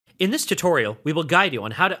In this tutorial, we will guide you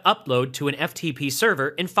on how to upload to an FTP server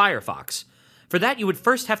in Firefox. For that, you would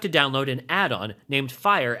first have to download an add-on named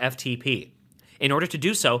FireFTP. In order to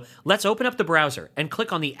do so, let's open up the browser and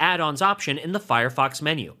click on the Add-ons option in the Firefox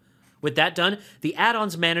menu. With that done, the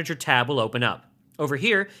Add-ons Manager tab will open up. Over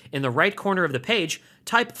here, in the right corner of the page,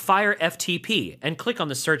 type FireFTP and click on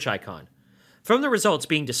the search icon. From the results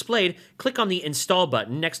being displayed, click on the Install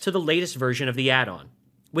button next to the latest version of the add-on.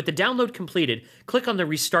 With the download completed, click on the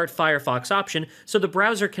Restart Firefox option so the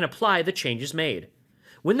browser can apply the changes made.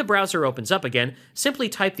 When the browser opens up again, simply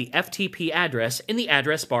type the FTP address in the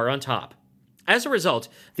address bar on top. As a result,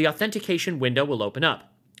 the authentication window will open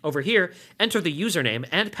up. Over here, enter the username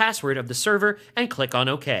and password of the server and click on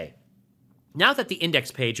OK. Now that the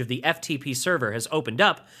index page of the FTP server has opened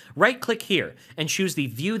up, right-click here and choose the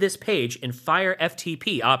View This Page in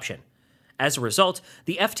FireFTP option. As a result,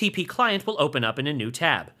 the FTP client will open up in a new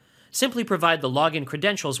tab. Simply provide the login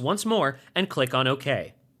credentials once more and click on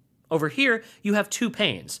OK. Over here, you have two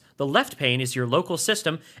panes. The left pane is your local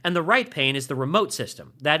system, and the right pane is the remote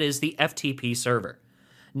system, that is the FTP server.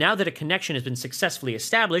 Now that a connection has been successfully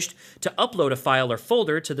established, to upload a file or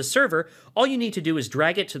folder to the server, all you need to do is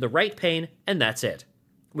drag it to the right pane, and that's it.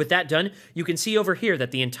 With that done, you can see over here that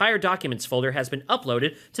the entire Documents folder has been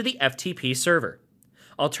uploaded to the FTP server.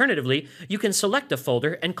 Alternatively, you can select a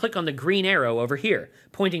folder and click on the green arrow over here,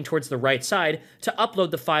 pointing towards the right side, to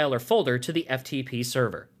upload the file or folder to the FTP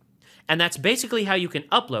server. And that's basically how you can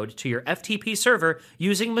upload to your FTP server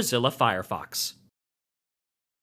using Mozilla Firefox.